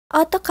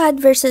AutoCAD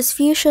versus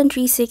Fusion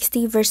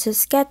 360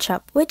 versus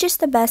SketchUp, which is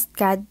the best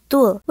CAD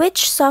tool?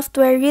 Which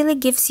software really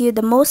gives you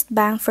the most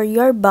bang for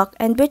your buck,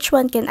 and which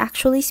one can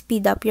actually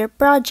speed up your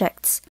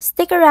projects?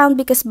 Stick around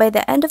because by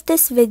the end of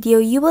this video,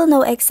 you will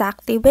know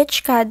exactly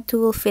which CAD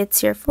tool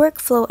fits your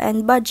workflow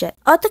and budget.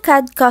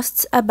 AutoCAD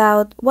costs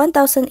about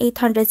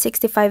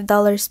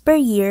 $1,865 per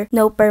year,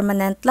 no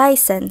permanent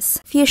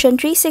license. Fusion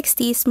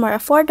 360 is more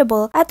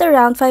affordable at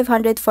around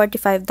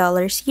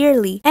 $545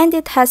 yearly, and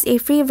it has a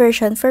free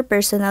version for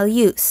personal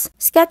use.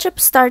 SketchUp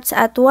starts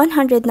at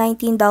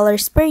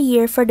 $119 per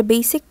year for the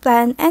basic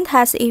plan and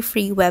has a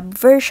free web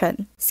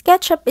version.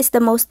 SketchUp is the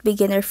most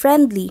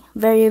beginner-friendly,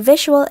 very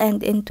visual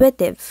and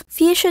intuitive.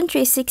 Fusion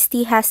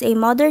 360 has a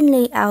modern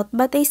layout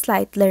but a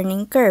slight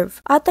learning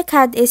curve.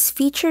 AutoCAD is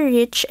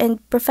feature-rich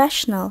and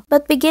professional,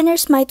 but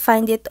beginners might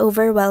find it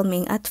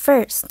overwhelming at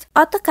first.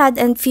 AutoCAD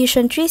and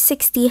Fusion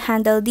 360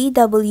 handle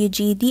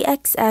DWG,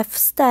 DXF,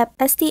 STEP,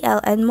 STL,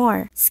 and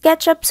more.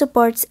 SketchUp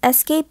supports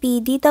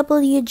SKP,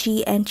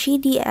 DWG, and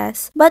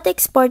 3DS, but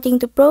exporting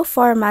to Pro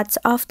formats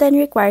often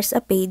requires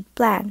a paid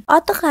plan.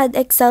 AutoCAD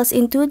excels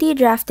in 2D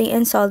drafting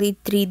and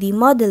solid 3D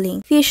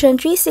modeling. Fusion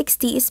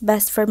 360 is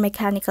best for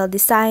mechanical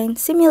design,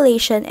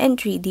 simulation, and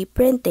 3D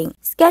printing.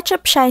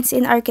 SketchUp shines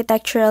in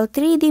architectural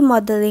 3D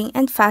modeling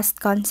and fast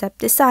concept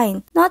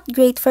design, not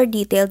great for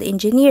detailed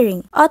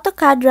engineering.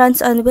 AutoCAD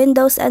runs on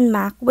Windows and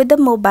Mac with the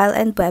mobile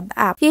and web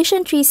app.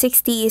 Fusion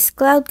 360 is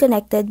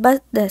cloud-connected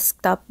but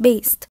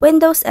desktop-based,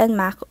 Windows and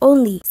Mac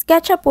only.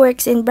 SketchUp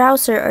works in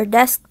browser or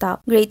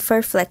desktop, great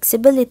for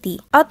flexibility.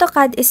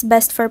 AutoCAD is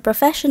best for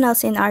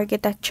professionals in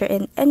architecture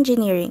and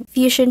engineering.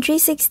 Fusion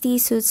 360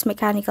 suits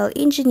mechanical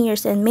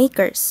engineers and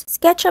makers.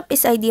 SketchUp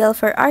is ideal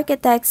for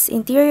architects,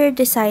 interior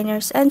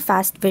designers, and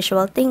fast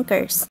visual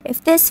thinkers.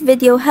 If this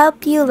video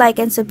helped you, like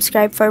and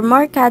subscribe for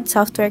more CAD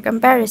software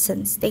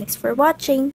comparisons. Thanks for watching!